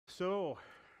So,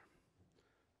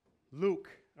 Luke,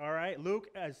 all right? Luke,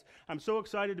 I'm so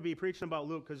excited to be preaching about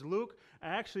Luke because Luke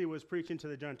actually was preaching to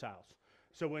the Gentiles.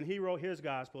 So when he wrote his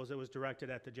Gospels, it was directed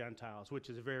at the Gentiles,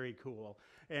 which is very cool.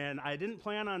 And I didn't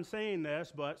plan on saying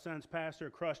this, but since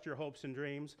Pastor crushed your hopes and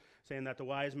dreams, saying that the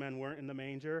wise men weren't in the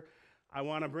manger, I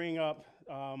want to bring up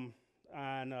on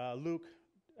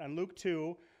Luke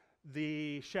 2,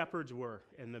 the shepherds were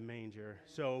in the manger.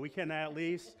 So we can at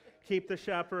least keep the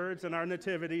shepherds in our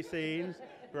nativity scenes,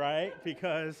 right?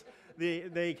 Because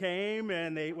they came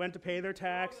and they went to pay their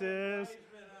taxes.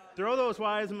 Throw those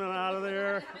wise men out of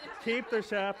there. Keep the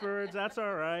shepherds. That's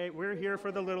all right. We're here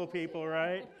for the little people,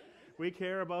 right? We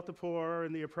care about the poor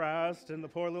and the oppressed and the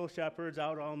poor little shepherds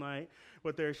out all night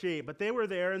with their sheep. But they were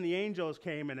there and the angels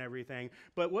came and everything.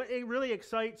 But what really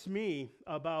excites me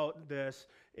about this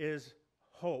is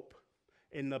hope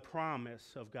in the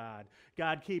promise of God.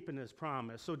 God keeping his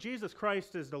promise. So Jesus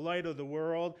Christ is the light of the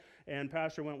world, and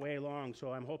Pastor went way long,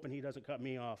 so I'm hoping he doesn't cut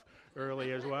me off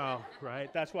early as well,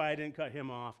 right? That's why I didn't cut him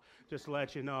off, just to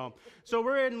let you know. So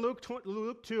we're in Luke 2.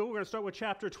 We're going to start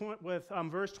with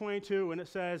verse 22, and it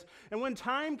says, "And when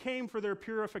time came for their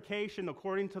purification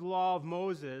according to the law of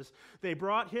Moses, they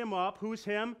brought him up." Who's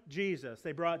him? Jesus.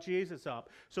 They brought Jesus up.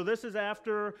 So this is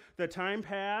after the time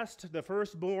passed. The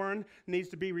firstborn needs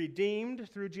to be redeemed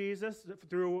through Jesus,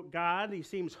 through God. He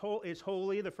seems is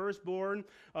holy. The firstborn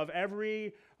of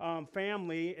every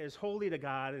family is holy to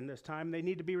God in this time. They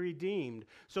need to be redeemed.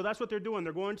 So that's what they're doing.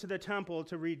 They're going to the temple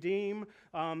to redeem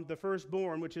the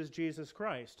firstborn, which is Jesus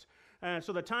Christ.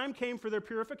 So the time came for their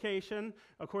purification.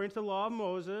 According to the law of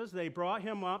Moses, they brought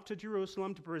him up to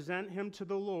Jerusalem to present him to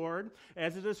the Lord,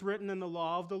 as it is written in the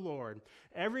law of the Lord.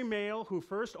 Every male who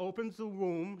first opens the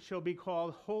womb shall be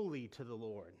called holy to the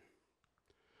Lord,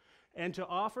 and to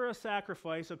offer a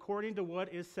sacrifice according to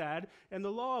what is said in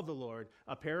the law of the Lord,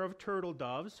 a pair of turtle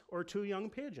doves or 2 young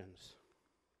pigeons.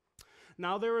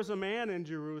 Now there was a man in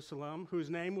Jerusalem whose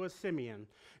name was Simeon,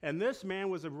 and this man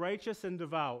was righteous and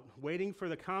devout, waiting for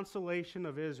the consolation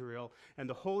of Israel, and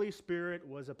the Holy Spirit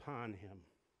was upon him.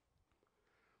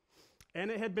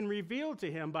 And it had been revealed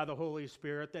to him by the Holy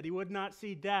Spirit that he would not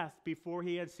see death before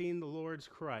he had seen the Lord's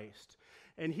Christ.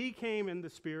 And he came in the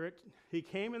Spirit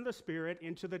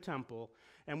into the temple,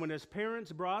 and when his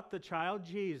parents brought the child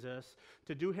Jesus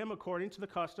to do him according to the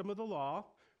custom of the law,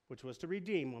 which was to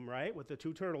redeem him, right, with the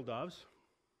 2 turtle doves,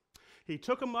 he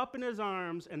took him up in his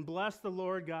arms and blessed the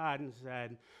Lord God and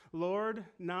said, "Lord,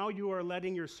 now you are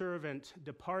letting your servant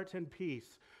depart in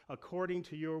peace according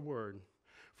to your word.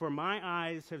 For my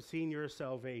eyes have seen your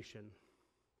salvation,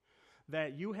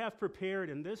 that you have prepared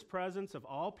in this presence of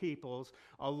all peoples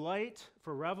a light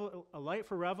for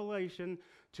revelation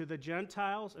to the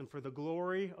Gentiles and for the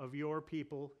glory of your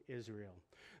people Israel."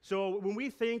 So when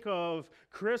we think of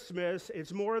Christmas,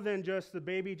 it's more than just the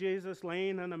baby Jesus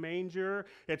laying in a manger.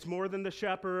 It's more than the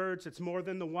shepherds. It's more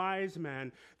than the wise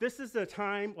men. This is the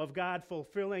time of God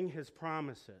fulfilling his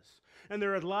promises. And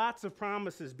there are lots of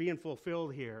promises being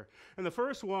fulfilled here. And the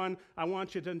first one I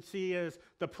want you to see is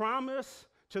the promise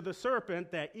to the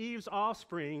serpent that Eve's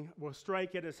offspring will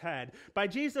strike at his head. By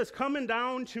Jesus coming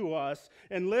down to us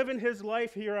and living his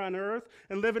life here on earth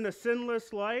and living a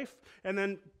sinless life and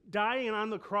then dying on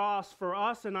the cross for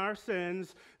us and our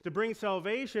sins to bring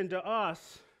salvation to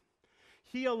us,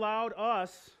 he allowed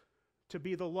us to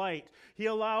be the light. He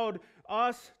allowed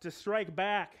us to strike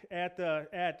back at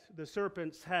the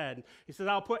serpent's head. He said,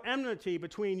 "I'll put enmity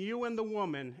between you and the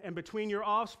woman, and between your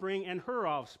offspring and her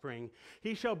offspring.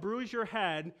 He shall bruise your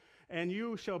head, and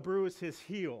you shall bruise his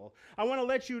heel." I want to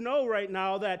let you know right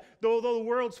now that though the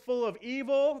world's full of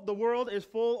evil, the world is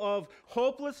full of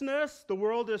hopelessness, the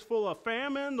world is full of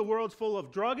famine, the world's full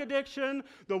of drug addiction,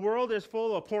 the world is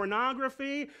full of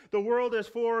pornography, the world is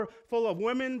full of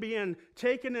women being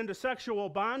taken into sexual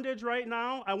bondage right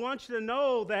now. I want you to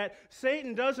know that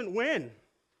Satan doesn't win.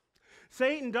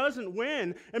 Satan doesn't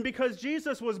win. And because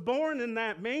Jesus was born in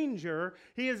that manger,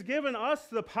 he has given us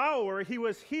the power. He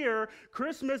was here.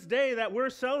 Christmas Day that we're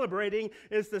celebrating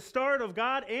is the start of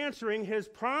God answering his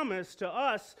promise to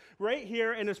us right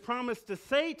here, and his promise to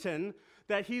Satan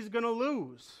that he's going to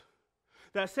lose.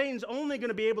 That Satan's only going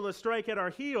to be able to strike at our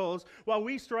heels while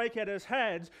we strike at his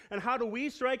heads. And how do we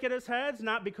strike at his heads?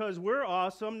 Not because we're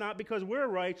awesome, not because we're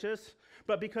righteous,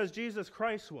 but because Jesus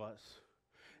Christ was.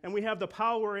 And we have the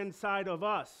power inside of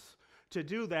us to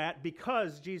do that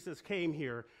because Jesus came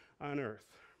here on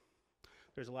earth.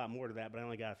 There's a lot more to that, but I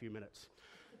only got a few minutes.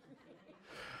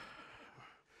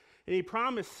 And he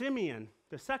promised Simeon,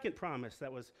 the second promise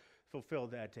that was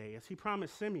fulfilled that day, is he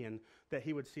promised Simeon that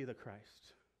he would see the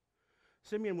Christ.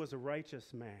 Simeon was a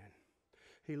righteous man.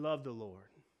 He loved the Lord.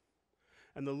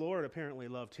 And the Lord apparently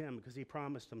loved him because he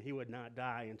promised him he would not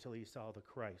die until he saw the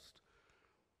Christ.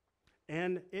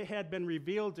 And it had been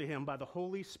revealed to him by the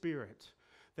Holy Spirit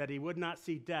that he would not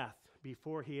see death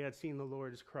before he had seen the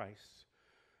Lord's Christ.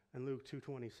 In Luke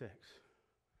 2:26.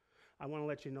 I want to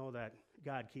let you know that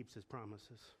God keeps his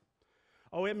promises.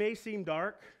 Oh, it may seem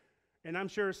dark, and I'm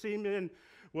sure Simeon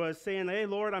was saying, hey,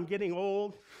 Lord, I'm getting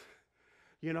old.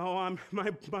 You know,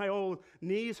 my old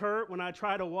knees hurt when I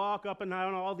try to walk up and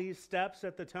down all these steps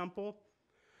at the temple.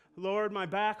 Lord, my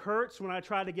back hurts when I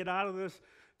try to get out of this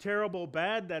terrible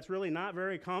bed that's really not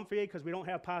very comfy because we don't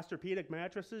have Posturepedic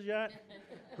mattresses yet,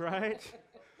 right?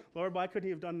 Lord, why couldn't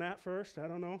you have done that first? I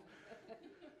don't know.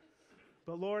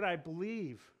 But Lord, I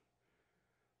believe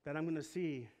that I'm going to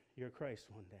see your Christ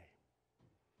one day.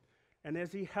 And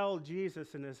as he held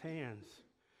Jesus in his hands,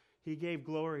 he gave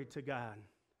glory to God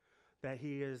that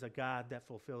he is a God that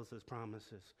fulfills his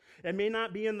promises. It may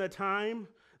not be in the time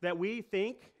that we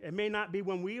think. It may not be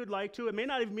when we would like to. It may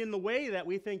not even be in the way that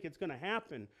we think it's going to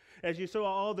happen. As you saw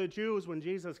all the Jews when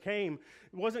Jesus came,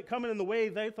 it wasn't coming in the way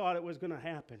they thought it was going to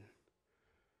happen.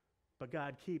 But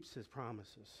God keeps his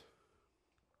promises.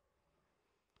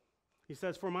 He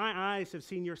says, for my eyes have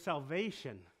seen your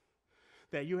salvation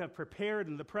that you have prepared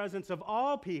in the presence of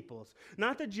all peoples,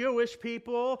 not the Jewish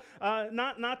people,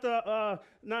 not the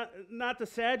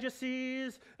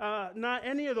Sadducees, not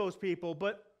any of those people,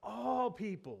 but all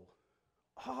people,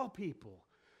 all people.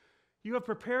 You have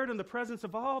prepared in the presence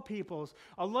of all peoples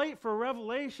a light for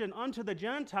revelation unto the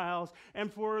Gentiles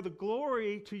and for the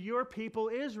glory to your people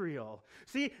Israel.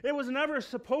 See, it was never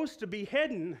supposed to be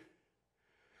hidden.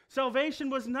 Salvation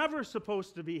was never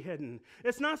supposed to be hidden.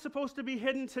 It's not supposed to be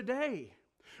hidden today.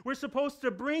 We're supposed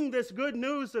to bring this good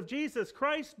news of Jesus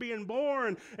Christ being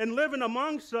born and living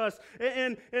amongst us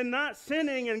and not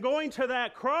sinning and going to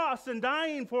that cross and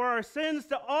dying for our sins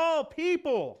to all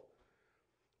people.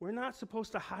 We're not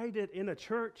supposed to hide it in a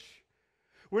church.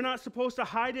 We're not supposed to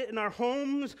hide it in our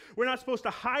homes. We're not supposed to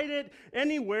hide it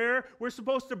anywhere. We're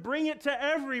supposed to bring it to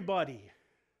everybody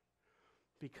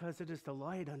because it is the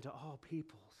light unto all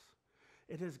peoples.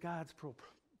 It is God's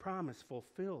promise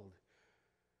fulfilled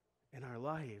in our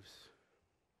lives.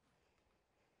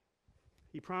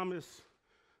 He promised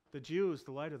the Jews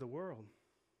the light of the world.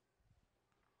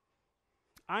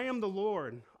 I am the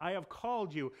Lord. I have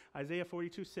called you, Isaiah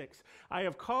 42:6. I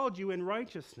have called you in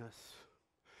righteousness.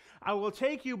 I will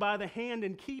take you by the hand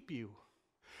and keep you.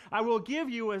 I will give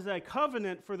you as a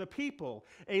covenant for the people,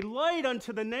 a light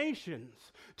unto the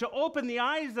nations, to open the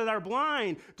eyes that are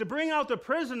blind, to bring out the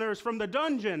prisoners from the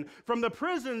dungeon, from the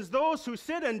prisons, those who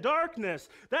sit in darkness.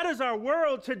 That is our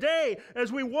world today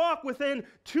as we walk within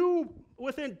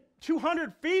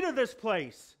 200 feet of this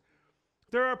place.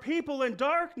 There are people in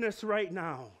darkness right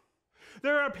now.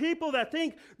 There are people that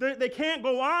think that they can't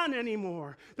go on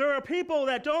anymore. There are people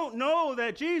that don't know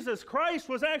that Jesus Christ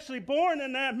was actually born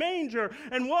in that manger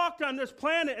and walked on this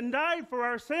planet and died for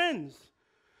our sins.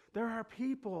 There are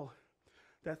people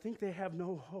that think they have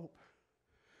no hope.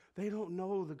 They don't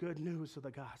know the good news of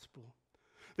the gospel.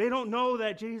 They don't know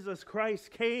that Jesus Christ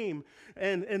came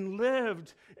and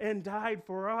lived and died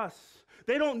for us.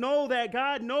 They don't know that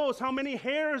God knows how many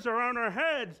hairs are on our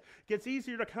heads. It gets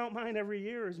easier to count mine every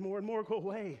year as more and more go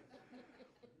away.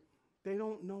 They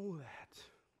don't know that.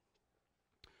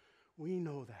 We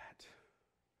know that.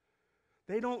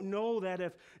 They don't know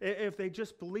that if they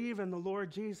just believe in the Lord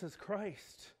Jesus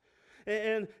Christ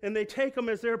and they take him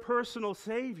as their personal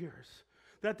saviors,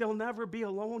 that they'll never be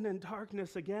alone in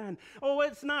darkness again. Oh,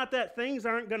 it's not that things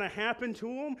aren't going to happen to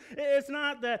them. It's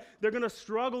not that they're going to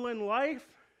struggle in life.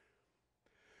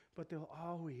 But they'll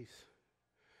always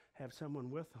have someone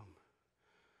with them.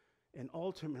 And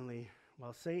ultimately,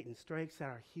 while Satan strikes at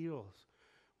our heels,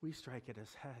 we strike at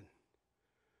his head.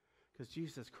 Because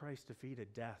Jesus Christ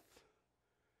defeated death.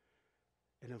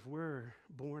 And if we're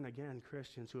born again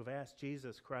Christians who have asked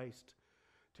Jesus Christ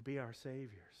to be our saviors,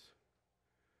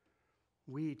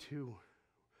 we too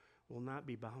will not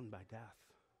be bound by death.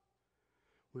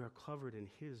 We are covered in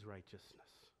his righteousness,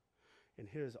 in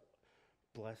his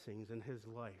blessings, in his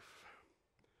life.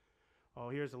 Oh,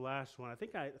 here's the last one. I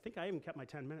think I even kept my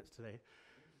 10 minutes today.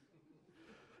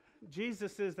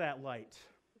 Jesus is that light.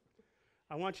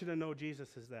 I want you to know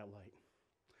Jesus is that light.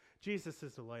 Jesus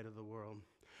is the light of the world.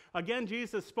 Again,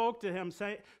 Jesus spoke to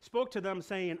them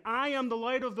saying, I am the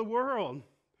light of the world.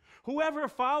 Whoever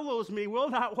follows me will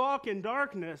not walk in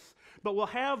darkness, but will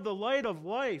have the light of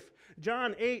life.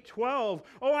 John 8:12.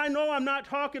 Oh, I know I'm not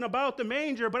talking about the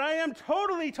manger, but I am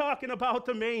totally talking about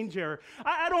the manger.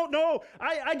 I don't know.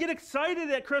 I get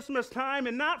excited at Christmas time,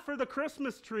 and not for the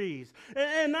Christmas trees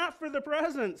and not for the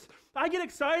presents. I get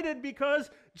excited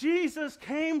because Jesus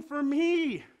came for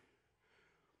me.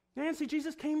 Nancy,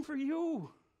 Jesus came for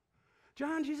you.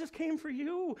 John, Jesus came for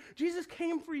you. Jesus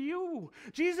came for you.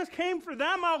 Jesus came for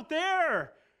them out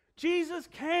there. Jesus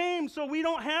came so we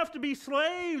don't have to be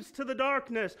slaves to the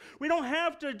darkness. We don't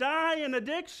have to die in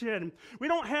addiction. We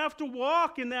don't have to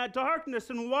walk in that darkness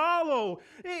and wallow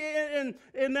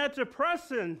in that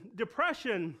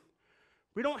depression.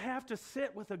 We don't have to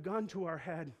sit with a gun to our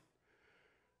head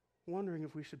wondering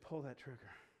if we should pull that trigger.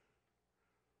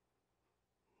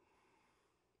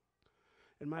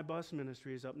 In my bus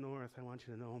ministries up north, I want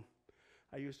you to know,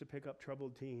 I used to pick up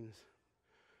troubled teens.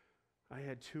 I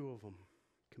had 2 of them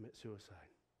commit suicide.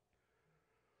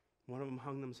 One of them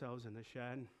hung themselves in the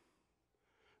shed.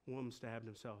 One of them stabbed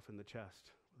himself in the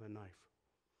chest with a knife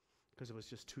because it was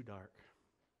just too dark.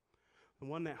 The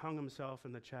one that hung himself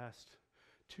in the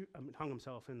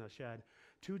shed,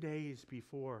 2 days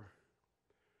before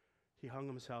he hung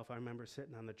himself, I remember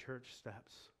sitting on the church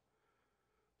steps,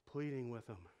 pleading with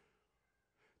him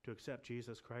to accept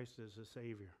Jesus Christ as a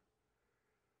Savior.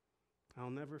 I'll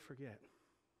never forget.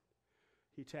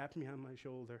 He tapped me on my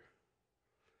shoulder.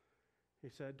 He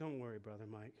said, "Don't worry, Brother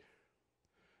Mike.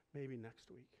 Maybe next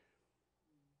week."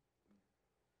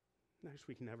 Next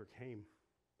week never came.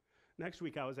 Next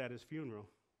week I was at his funeral.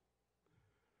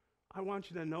 I want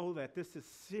you to know that this is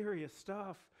serious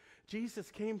stuff. Jesus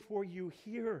came for you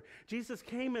here. Jesus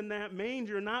came in that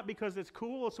manger, not because it's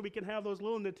cool so we can have those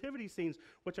little nativity scenes,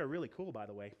 which are really cool, by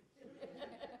the way.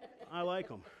 I like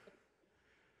them.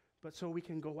 But so we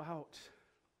can go out.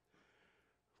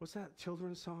 What's that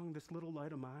children's song, This Little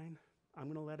Light of Mine? I'm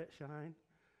going to let it shine.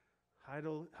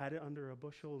 Hide it under a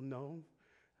bushel. No,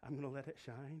 I'm going to let it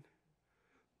shine.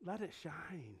 Let it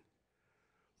shine.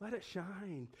 Let it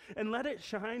shine. And let it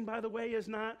shine, by the way, is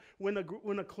not when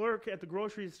a clerk at the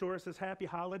grocery store says Happy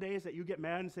Holidays that you get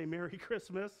mad and say Merry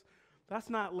Christmas. That's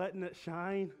not letting it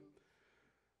shine.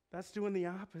 That's doing the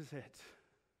opposite.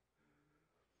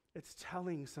 It's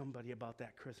telling somebody about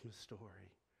that Christmas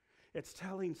story. It's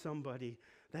telling somebody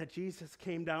that Jesus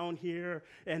came down here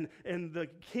and the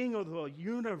King of the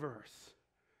universe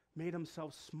made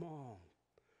himself small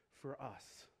for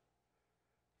us,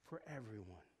 for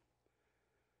everyone.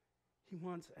 He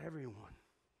wants everyone.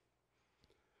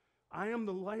 I am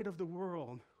the light of the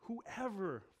world.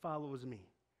 Whoever follows me.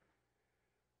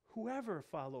 Whoever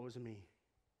follows me.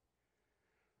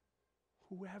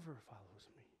 Whoever follows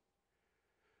me.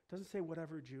 It doesn't say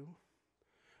whatever Jew.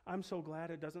 I'm so glad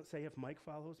it doesn't say if Mike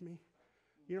follows me.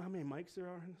 You know how many Mikes there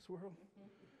are in this world?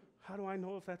 How do I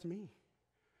know if that's me?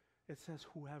 It says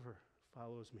whoever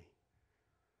follows me.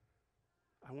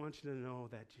 I want you to know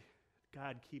that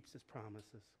God keeps his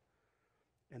promises.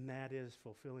 And that is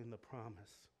fulfilling the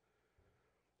promise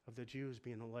of the Jews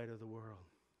being the light of the world.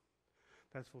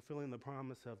 That's fulfilling the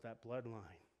promise of that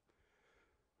bloodline.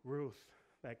 Ruth,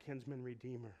 that kinsman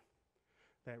redeemer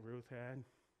that Ruth had,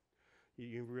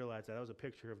 you realize that was a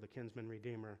picture of the kinsman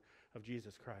redeemer of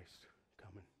Jesus Christ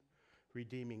coming,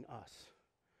 redeeming us.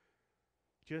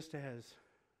 Just as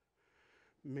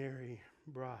Mary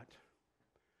brought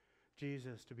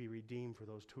Jesus to be redeemed for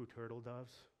those 2 turtle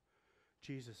doves,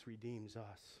 Jesus redeems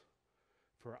us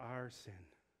for our sin.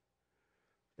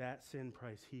 That sin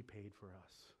price he paid for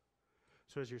us.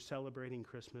 So as you're celebrating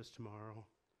Christmas tomorrow,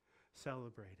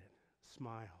 celebrate it.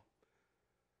 Smile.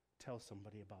 Tell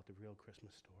somebody about the real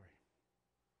Christmas story.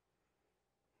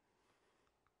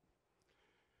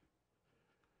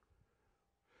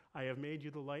 I have made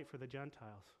you the light for the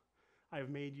Gentiles. I have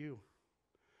made you.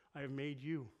 I have made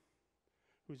you.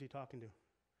 Who's he talking to?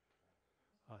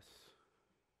 Us.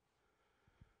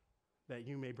 That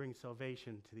you may bring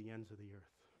salvation to the ends of the earth.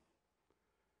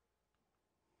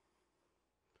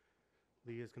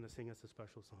 Leah is going to sing us a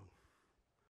special song.